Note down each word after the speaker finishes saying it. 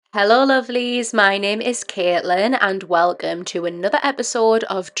Hello, lovelies. My name is Caitlin, and welcome to another episode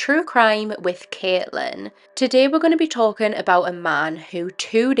of True Crime with Caitlin. Today, we're going to be talking about a man who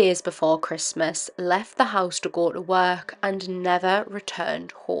 2 days before Christmas left the house to go to work and never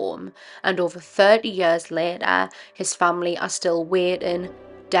returned home. And over 30 years later, his family are still waiting,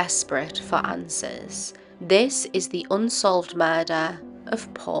 desperate for answers. This is the unsolved murder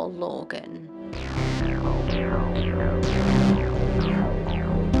of Paul Logan.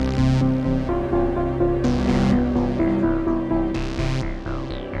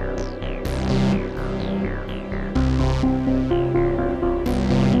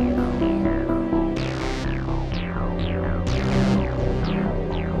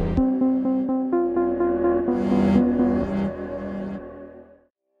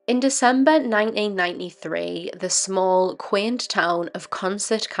 In December 1993, the small, quaint town of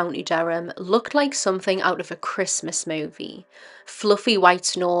Consett, County Durham looked like something out of a Christmas movie. Fluffy white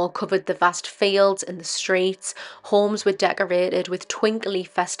snow covered the vast fields and the streets, homes were decorated with twinkly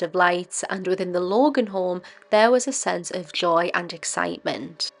festive lights, and within the Logan home there was a sense of joy and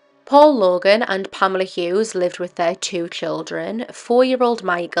excitement. Paul Logan and Pamela Hughes lived with their two children, 4-year-old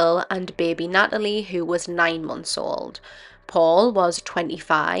Michael and baby Natalie, who was 9 months old. Paul was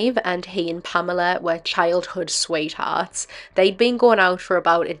 25 and he and Pamela were childhood sweethearts. They'd been going out for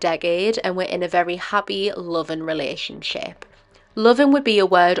about a decade and were in a very happy, loving relationship. Loving would be a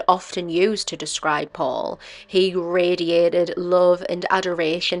word often used to describe Paul. He radiated love and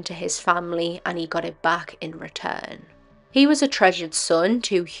adoration to his family, and he got it back in return. He was a treasured son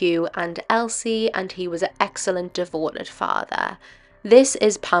to Hugh and Elsie, and he was an excellent, devoted father. This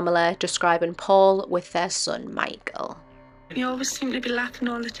is Pamela describing Paul with their son Michael. He always seemed to be laughing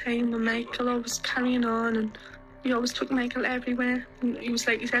all the time with Michael, always carrying on, and he always took Michael everywhere. And he was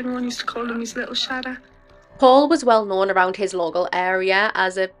like, everyone used to call him his little shadow. Paul was well known around his local area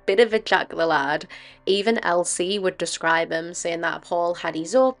as a bit of a jack the lad. Even Elsie would describe him, saying that Paul had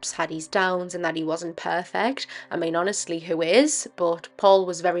his ups, had his downs, and that he wasn't perfect. I mean, honestly, who is? But Paul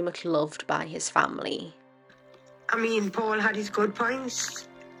was very much loved by his family. I mean, Paul had his good points.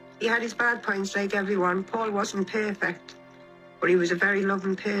 He had his bad points like everyone. Paul wasn't perfect, but he was a very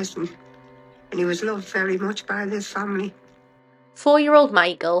loving person, and he was loved very much by his family. 4-year-old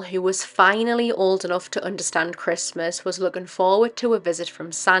Michael, who was finally old enough to understand Christmas, was looking forward to a visit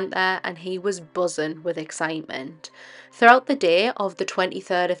from Santa, and he was buzzing with excitement. Throughout the day of the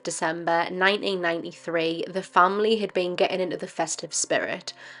 23rd of December 1993, the family had been getting into the festive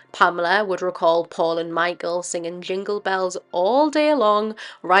spirit. Pamela would recall Paul and Michael singing Jingle Bells all day long,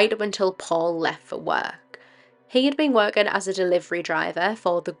 right up until Paul left for work. He had been working as a delivery driver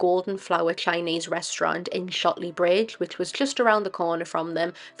for the Golden Flower Chinese restaurant in Shotley Bridge, which was just around the corner from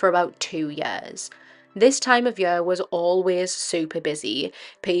them, for about 2 years. This time of year was always super busy.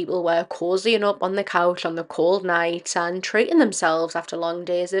 People were cozying up on the couch on the cold nights and treating themselves after long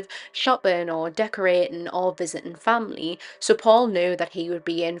days of shopping or decorating or visiting family. So Paul knew that he would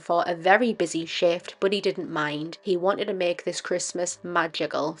be in for a very busy shift, but he didn't mind. He wanted to make this Christmas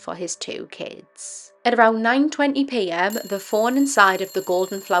magical for his two kids. At around 9:20 p.m, the phone inside of the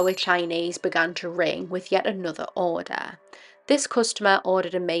Golden Flower Chinese began to ring with yet another order. This customer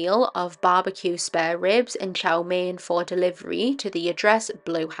ordered a meal of barbecue spare ribs and chow mein for delivery to the address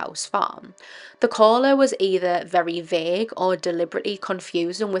Blue House Farm. The caller was either very vague or deliberately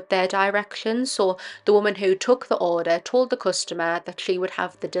confusing with their directions, so the woman who took the order told the customer that she would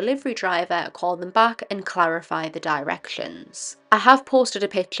have the delivery driver call them back and clarify the directions. I have posted a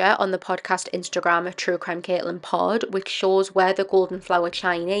picture on the podcast Instagram at True Crime Caitlin Pod, which shows where the Golden Flower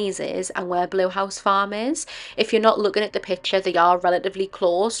Chinese is and where Blue House Farm is. If you're not looking at the picture, they are relatively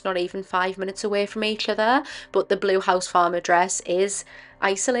close, not even 5 minutes away from each other, but the Blue House Farm address is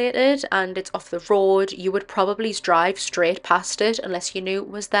isolated and it's off the road. You would probably drive straight past it unless you knew it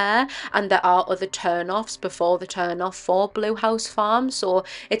was there, and there are other turn-offs before the turn-off for Blue House Farm, so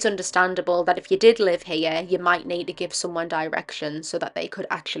it's understandable that if you did live here, you might need to give someone directions so that they could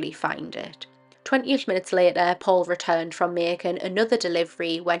actually find it. 20ish minutes later, Paul returned from making another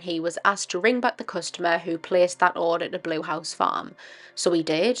delivery when he was asked to ring back the customer who placed that order to Blue House Farm. So he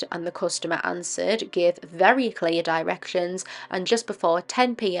did, and the customer answered, gave very clear directions, and just before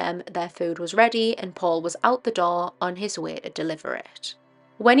 10 p.m, their food was ready and Paul was out the door on his way to deliver it.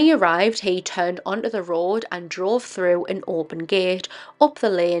 When he arrived, he turned onto the road and drove through an open gate up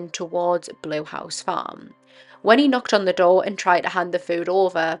the lane towards Blue House Farm. When he knocked on the door and tried to hand the food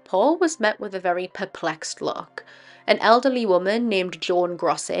over, Paul was met with a very perplexed look. An elderly woman named Joan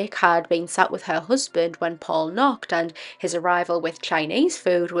Grossick had been sat with her husband when Paul knocked, and his arrival with Chinese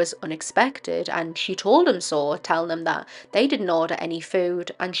food was unexpected, and she told him so, telling him that they didn't order any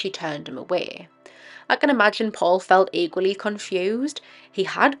food, and she turned him away. I can imagine Paul felt equally confused. He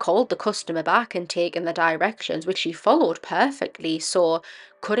had called the customer back and taken the directions, which he followed perfectly, so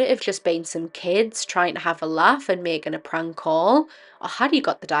could it have just been some kids trying to have a laugh and making a prank call? Or had he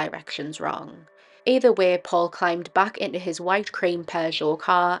got the directions wrong? Either way, Paul climbed back into his white cream Peugeot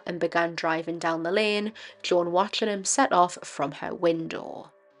car and began driving down the lane, Joan watching him set off from her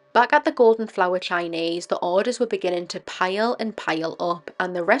window. Back at the Golden Flower Chinese, the orders were beginning to pile and pile up,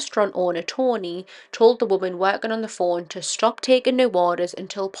 and the restaurant owner, Tony, told the woman working on the phone to stop taking new orders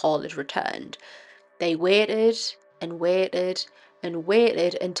until Paul had returned. They waited and waited and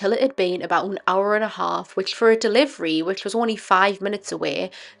waited until it had been about an hour and a half, which for a delivery, which was only 5 minutes away,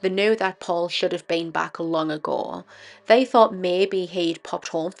 they knew that Paul should have been back long ago. They thought maybe he'd popped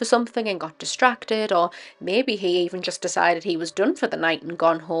home for something and got distracted, or maybe he even just decided he was done for the night and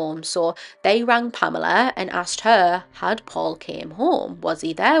gone home. So they rang Pamela and asked her, had Paul came home? Was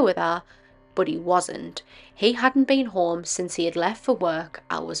he there with her? But he wasn't. He hadn't been home since he had left for work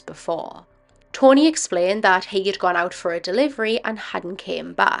hours before. Tony explained that he had gone out for a delivery and hadn't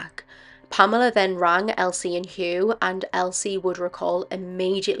came back. Pamela then rang Elsie and Hugh, and Elsie would recall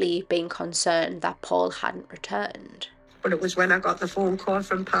immediately being concerned that Paul hadn't returned. But it was when I got the phone call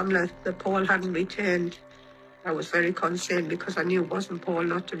from Pamela that Paul hadn't returned. I was very concerned because I knew it wasn't Paul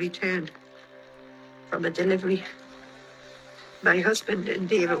not to return from a delivery. My husband and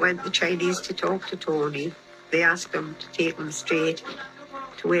David went to Chinese to talk to Tony. They asked him to take him straight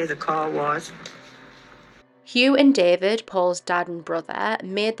to where the car was. Hugh and David, Paul's dad and brother,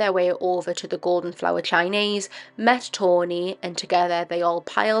 made their way over to the Golden Flower Chinese, met Tony, and together they all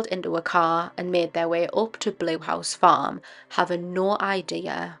piled into a car and made their way up to Blue House Farm, having no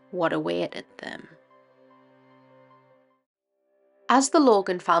idea what awaited them. As the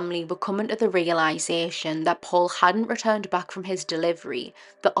Logan family were coming to the realisation that Paul hadn't returned back from his delivery,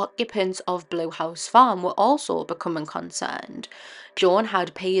 the occupants of Blue House Farm were also becoming concerned. Joan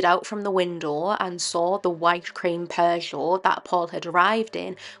had peered out from the window and saw the white cream Peugeot that Paul had arrived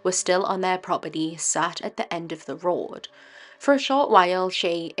in was still on their property, sat at the end of the road. For a short while,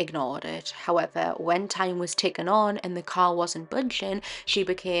 she ignored it. However, when time was ticking on and the car wasn't budging, she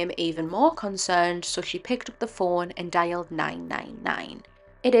became even more concerned, so she picked up the phone and dialed 999.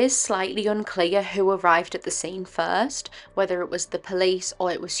 It is slightly unclear who arrived at the scene first, whether it was the police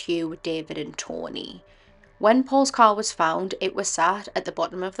or it was Hugh, David and Tony. When Paul's car was found, it was sat at the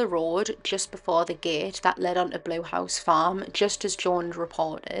bottom of the road just before the gate that led onto Blue House Farm, just as Joan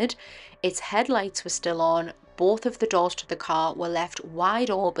reported. Its headlights were still on, both of the doors to the car were left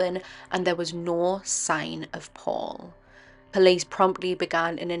wide open, and there was no sign of Paul. Police promptly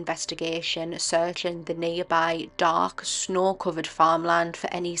began an investigation, searching the nearby dark, snow-covered farmland for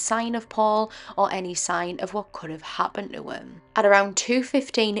any sign of Paul or any sign of what could have happened to him. At around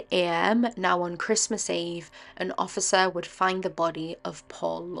 2:15 a.m, now on Christmas Eve, an officer would find the body of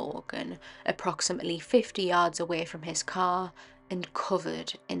Paul Logan, approximately 50 yards away from his car and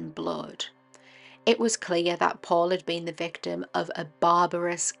covered in blood. It was clear that Paul had been the victim of a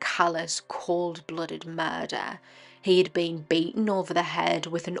barbarous, callous, cold-blooded murder. He had been beaten over the head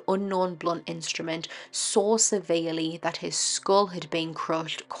with an unknown blunt instrument so severely that his skull had been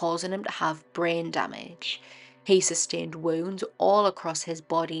crushed, causing him to have brain damage. He sustained wounds all across his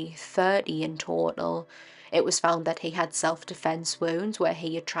body, 30 in total. It was found that he had self-defense wounds where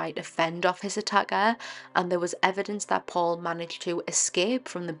he had tried to fend off his attacker, and there was evidence that Paul managed to escape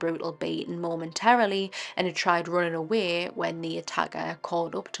from the brutal beating momentarily and had tried running away when the attacker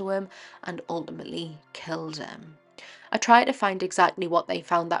caught up to him and ultimately killed him. I tried to find exactly what they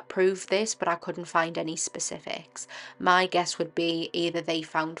found that proved this, but I couldn't find any specifics. My guess would be either they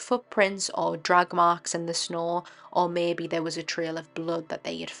found footprints or drag marks in the snow, or maybe there was a trail of blood that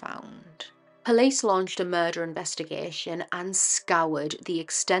they had found. Police launched a murder investigation and scoured the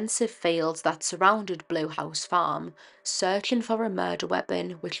extensive fields that surrounded Blue House Farm, searching for a murder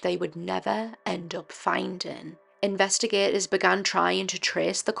weapon which they would never end up finding. Investigators began trying to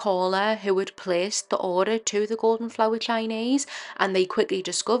trace the caller who had placed the order to the Golden Flower Chinese, and they quickly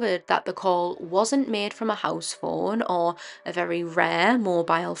discovered that the call wasn't made from a house phone or a very rare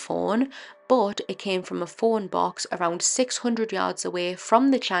mobile phone, but it came from a phone box around 600 yards away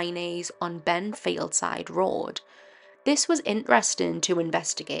from the Chinese on Ben Fieldside Road. This was interesting to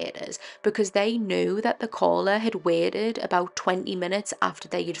investigators because they knew that the caller had waited about 20 minutes after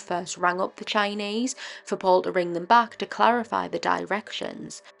they had first rang up the Chinese for Paul to ring them back to clarify the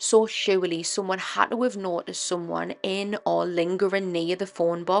directions. So surely someone had to have noticed someone in or lingering near the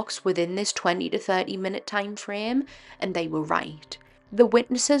phone box within this 20 to 30 minute time frame, and they were right. The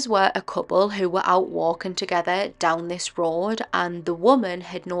witnesses were a couple who were out walking together down this road, and the woman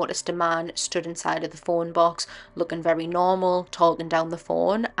had noticed a man stood inside of the phone box looking very normal, talking down the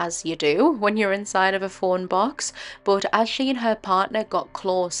phone, as you do when you're inside of a phone box. But as she and her partner got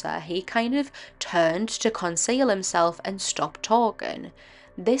closer, he kind of turned to conceal himself and stopped talking.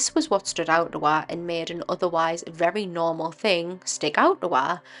 This was what stood out to her and made an otherwise very normal thing stick out to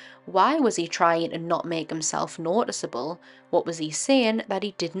her. Why was he trying to not make himself noticeable? What was he saying that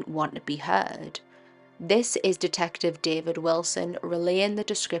he didn't want to be heard? This is Detective David Wilson relaying the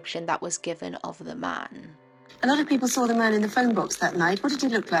description that was given of the man. A lot of people saw the man in the phone box that night. What did he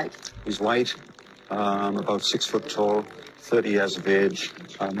look like? He's white, about 6 foot tall, 30 years of age,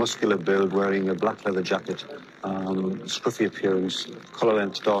 muscular build, wearing a black leather jacket, scruffy appearance, colour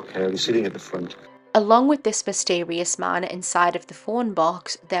length dark hair. He's sitting at the front. Along with this mysterious man inside of the phone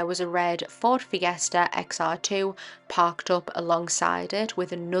box, there was a red Ford Fiesta XR2 parked up alongside it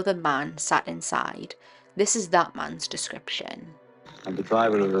with another man sat inside. This is that man's description. And the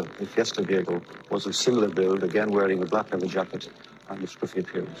driver of the Fiesta vehicle was of similar build, again wearing a black leather jacket and a scruffy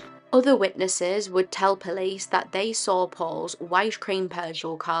appearance. Other witnesses would tell police that they saw Paul's white cream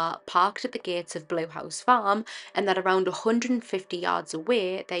Peugeot car parked at the gates of Blue House Farm, and that around 150 yards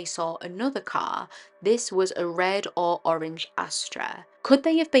away they saw another car. This was a red or orange Astra. Could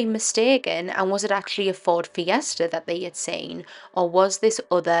they have been mistaken, and was it actually a Ford Fiesta that they had seen, or was this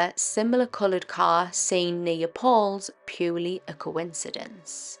other similar coloured car seen near Paul's purely a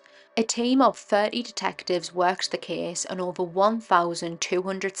coincidence? A team of 30 detectives worked the case and over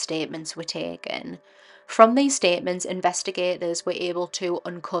 1,200 statements were taken. From these statements, investigators were able to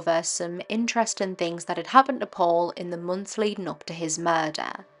uncover some interesting things that had happened to Paul in the months leading up to his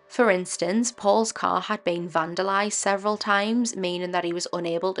murder. For instance, Paul's car had been vandalised several times, meaning that he was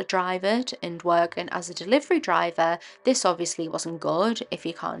unable to drive it, and working as a delivery driver, this obviously wasn't good. If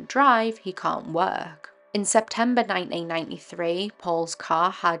he can't drive, he can't work. In September 1993, Paul's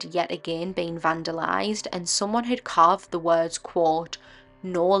car had yet again been vandalised, and someone had carved the words, quote,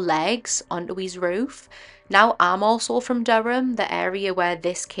 "no legs" onto his roof. Now, I'm also from Durham, the area where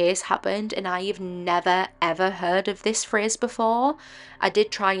this case happened, and I've never ever heard of this phrase before. I did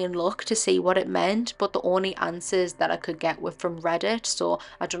try and look to see what it meant, but the only answers that I could get were from Reddit, so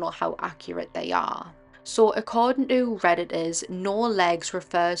I don't know how accurate they are. So according to Redditors, no legs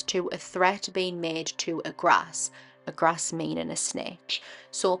refers to a threat being made to a grass meaning a snitch.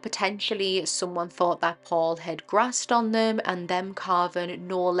 So potentially someone thought that Paul had grassed on them, and them carving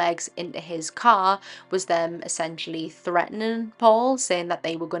no legs into his car was them essentially threatening Paul, saying that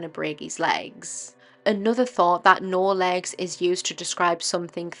they were going to break his legs. Another thought that no legs is used to describe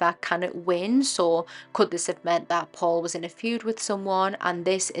something that cannot win, so could this have meant that Paul was in a feud with someone and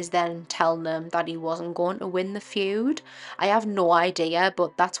this is then telling them that he wasn't going to win the feud? I have no idea,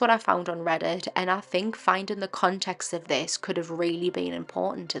 but that's what I found on Reddit, and I think finding the context of this could have really been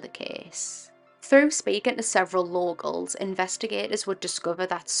important to the case. Through speaking to several locals, investigators would discover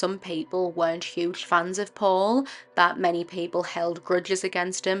that some people weren't huge fans of Paul, that many people held grudges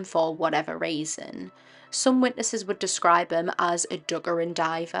against him for whatever reason. Some witnesses would describe him as a ducker and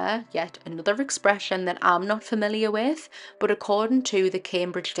diver, yet another expression that I'm not familiar with, but according to the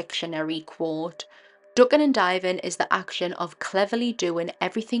Cambridge Dictionary, quote, "Ducking and diving is the action of cleverly doing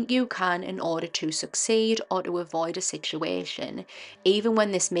everything you can in order to succeed or to avoid a situation, even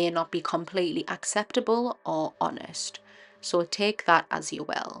when this may not be completely acceptable or honest." So take that as you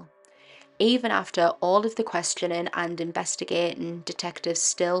will. Even after all of the questioning and investigating, detectives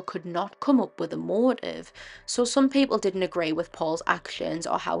still could not come up with a motive. So some people didn't agree with Paul's actions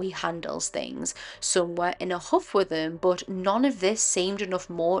or how he handles things. Some were in a huff with him, but none of this seemed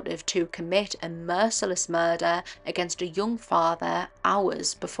enough motive to commit a merciless murder against a young father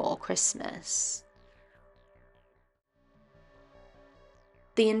hours before Christmas.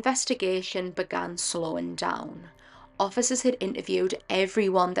 The investigation began slowing down. Officers had interviewed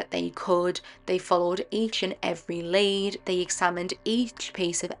everyone that they could, they followed each and every lead, they examined each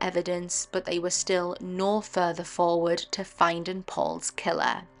piece of evidence, but they were still no further forward to finding Paul's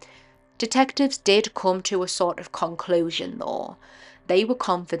killer. Detectives did come to a sort of conclusion though. They were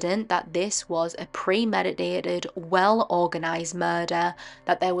confident that this was a premeditated, well-organised murder,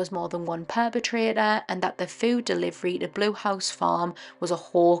 that there was more than one perpetrator, and that the food delivery to Blue House Farm was a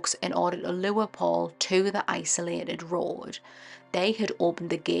hoax in order to lure Paul to the isolated road. They had opened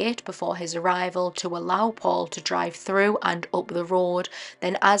the gate before his arrival to allow Paul to drive through and up the road.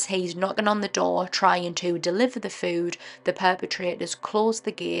 Then, as he's knocking on the door trying to deliver the food, the perpetrators closed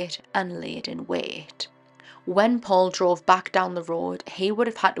the gate and laid in wait. When Paul drove back down the road, he would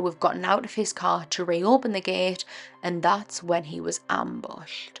have had to have gotten out of his car to reopen the gate, and that's when he was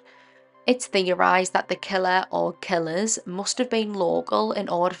ambushed. It's theorised that the killer or killers must have been local in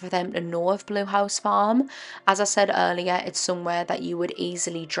order for them to know of Blue House Farm. As I said earlier, it's somewhere that you would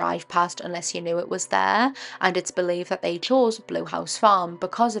easily drive past unless you knew it was there, and it's believed that they chose Blue House Farm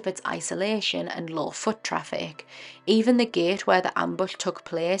because of its isolation and low foot traffic. Even the gate where the ambush took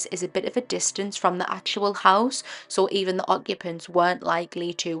place is a bit of a distance from the actual house, so even the occupants weren't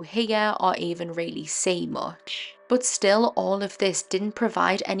likely to hear or even really see much. But still, all of this didn't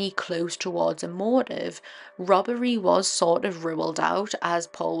provide any clues towards a motive. Robbery was sort of ruled out, as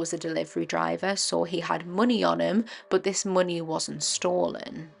Paul was a delivery driver, so he had money on him, but this money wasn't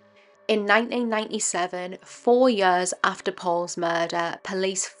stolen. In 1997, 4 years after Paul's murder,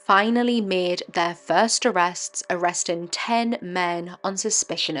 police finally made their first arrests, arresting 10 men on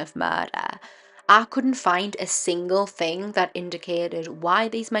suspicion of murder. I couldn't find a single thing that indicated why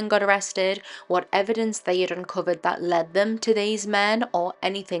these men got arrested, what evidence they had uncovered that led them to these men, or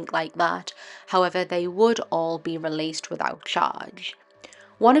anything like that. However, they would all be released without charge.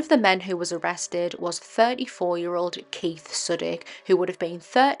 One of the men who was arrested was 34-year-old Keith Suddick, who would have been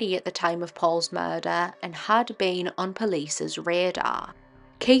 30 at the time of Paul's murder and had been on police's radar.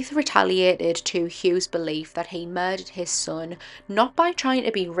 Keith retaliated to Hugh's belief that he murdered his son not by trying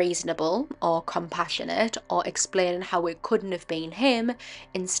to be reasonable or compassionate or explaining how it couldn't have been him.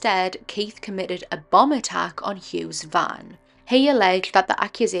 Instead, Keith committed a bomb attack on Hugh's van. He alleged that the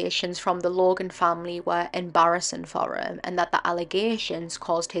accusations from the Logan family were embarrassing for him and that the allegations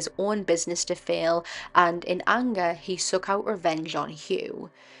caused his own business to fail, and in anger he took out revenge on Hugh.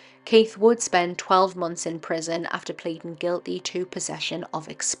 Keith would spend 12 months in prison after pleading guilty to possession of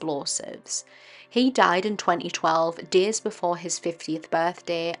explosives. He died in 2012, days before his 50th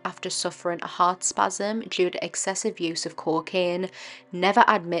birthday, after suffering a heart spasm due to excessive use of cocaine, never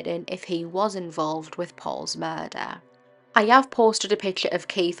admitting if he was involved with Paul's murder. I have posted a picture of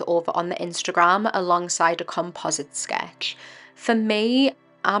Keith over on the Instagram alongside a composite sketch. For me,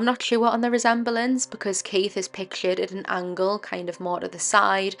 I'm not sure on the resemblance because Keith is pictured at an angle kind of more to the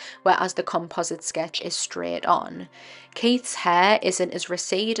side, whereas the composite sketch is straight on. Keith's hair isn't as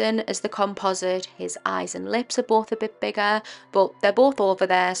receding as the composite, his eyes and lips are both a bit bigger, but they're both over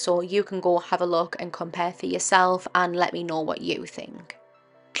there, so you can go have a look and compare for yourself and let me know what you think.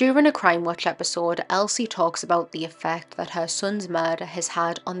 During a Crime Watch episode, Elsie talks about the effect that her son's murder has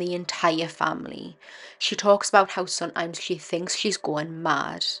had on the entire family. She talks about how sometimes she thinks she's going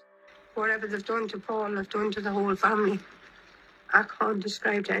mad. Whatever they've done to Paul, they've done to the whole family. I can't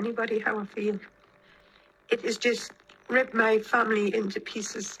describe to anybody how I feel. It has just ripped my family into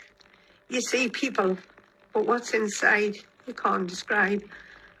pieces. You see people, but what's inside, you can't describe.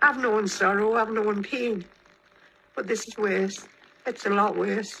 I've known sorrow, I've known pain, but this is worse. It's a lot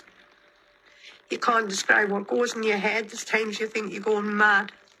worse. You can't describe what goes in your head. There's times you think you're going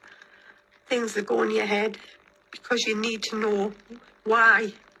mad. Things that go in your head because you need to know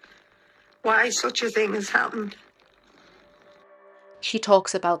why such a thing has happened. She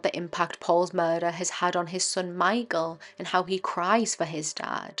talks about the impact Paul's murder has had on his son Michael and how he cries for his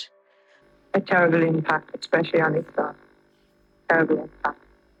dad. A terrible impact, especially on his son. Terrible impact.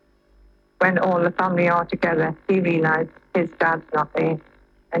 When all the family are together, he realised his dad's not there,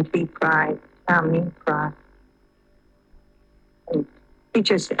 and he cried. Family cried. And he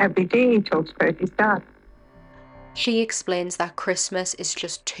just, every day he talks about his dad. She explains that Christmas is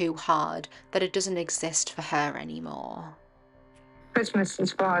just too hard, that it doesn't exist for her anymore. Christmas,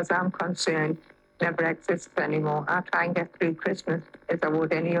 as far as I'm concerned, never exists anymore. I try and get through Christmas as I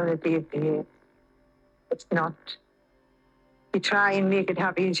would any other day of the year. It's not. You try and make it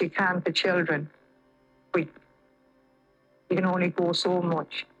happy as you can for children, but you can only go so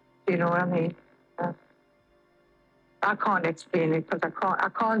much. Do you know what I mean? I can't explain it because I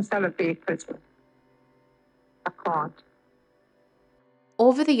can't celebrate Christmas. I can't.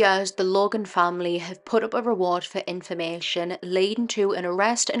 Over the years, the Logan family have put up a reward for information leading to an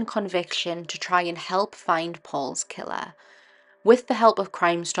arrest and conviction to try and help find Paul's killer. With the help of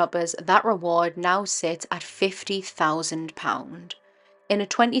Crime Stoppers, that reward now sits at £50,000. In a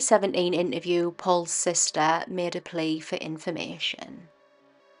 2017 interview, Paul's sister made a plea for information.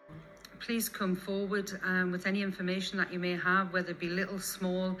 Please come forward with any information that you may have, whether it be little,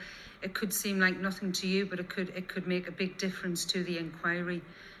 small. It could seem like nothing to you, but it could make a big difference to the inquiry,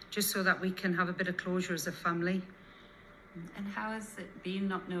 just so that we can have a bit of closure as a family. And how has it been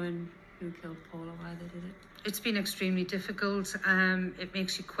not knowing who killed Paul or why they did it? It's been extremely difficult. It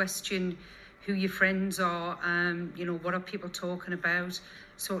makes you question who your friends are, what are people talking about,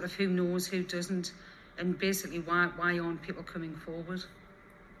 sort of who knows, who doesn't, and basically why aren't people coming forward.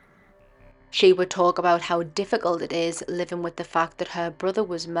 She would talk about how difficult it is living with the fact that her brother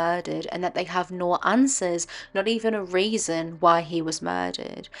was murdered and that they have no answers, not even a reason why he was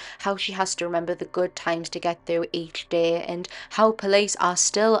murdered. How she has to remember the good times to get through each day, and how police are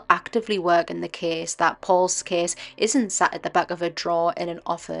still actively working the case, that Paul's case isn't sat at the back of a drawer in an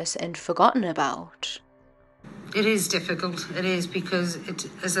office and forgotten about. It is difficult. It is, because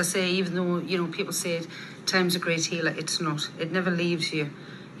as I say, even though, people say time's a great healer, it's not. It never leaves you.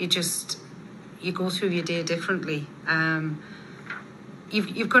 You go through your day differently.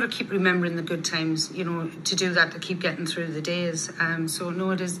 You've got to keep remembering the good times, to do that, to keep getting through the days. So no,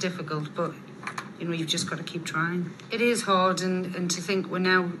 it is difficult, but you've just got to keep trying. It is hard, and to think we're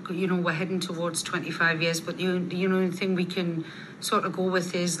now, we're heading towards 25 years, but the only thing we can sort of go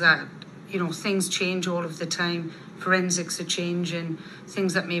with is that, things change all of the time. Forensics are changing.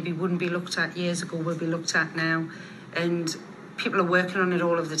 Things that maybe wouldn't be looked at years ago will be looked at now. And people are working on it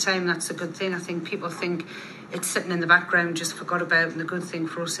all of the time. That's a good thing. I think people think it's sitting in the background, just forgot about, and the good thing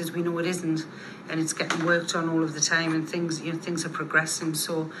for us is we know it isn't, and it's getting worked on all of the time, and things are progressing.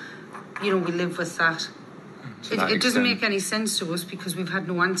 So, we live with that. It doesn't make any sense to us because we've had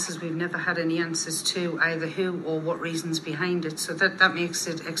no answers. We've never had any answers to either who or what reasons behind it. So that makes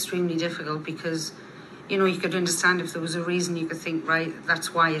it extremely difficult because, you could understand if there was a reason, you could think, right,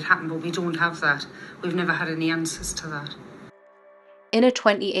 that's why it happened, but we don't have that. We've never had any answers to that. In a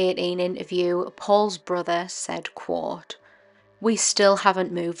 2018 interview, Paul's brother said, quote, "We still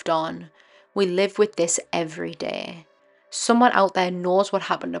haven't moved on. We live with this every day. Someone out there knows what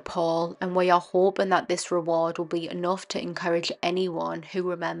happened to Paul, and we are hoping that this reward will be enough to encourage anyone who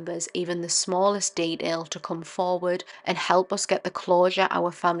remembers even the smallest detail to come forward and help us get the closure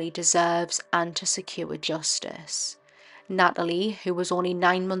our family deserves and to secure justice." Natalie, who was only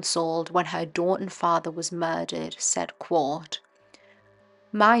 9 months old when her daughter and father was murdered, said, quote,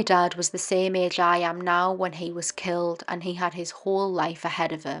 "My dad was the same age I am now when he was killed, and he had his whole life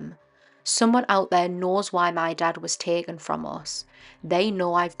ahead of him. Someone out there knows why my dad was taken from us. They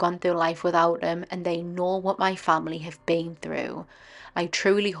know I've gone through life without him, and they know what my family have been through. I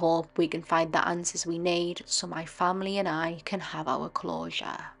truly hope we can find the answers we need so my family and I can have our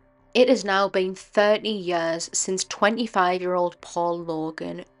closure." It has now been 30 years since 25-year-old Paul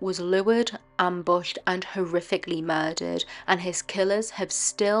Logan was lured, ambushed and horrifically murdered, and his killers have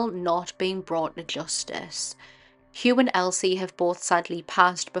still not been brought to justice. Hugh and Elsie have both sadly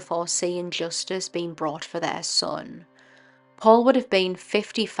passed before seeing justice being brought for their son. Paul would have been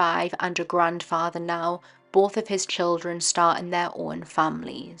 55 and a grandfather now, both of his children starting their own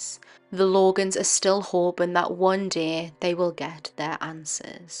families. The Logans are still hoping that one day they will get their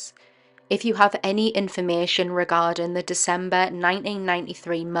answers. If you have any information regarding the December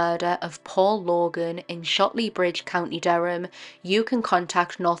 1993 murder of Paul Logan in Shotley Bridge, County Durham, you can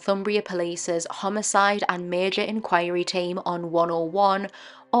contact Northumbria Police's Homicide and Major Inquiry Team on 101,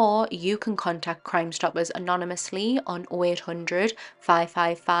 or you can contact Crime Stoppers anonymously on 0800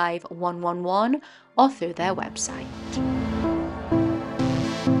 555 111 or through their website.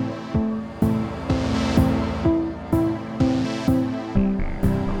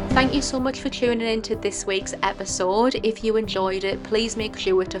 Thank you so much for tuning into this week's episode. If you enjoyed it, please make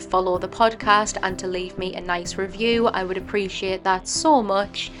sure to follow the podcast and to leave me a nice review. I would appreciate that so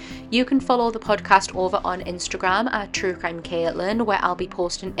much. You can follow the podcast over on Instagram at True Crime Caitlin, where I'll be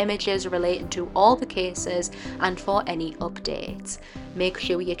posting images relating to all the cases and for any updates. Make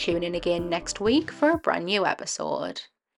sure you tune in again next week for a brand new episode.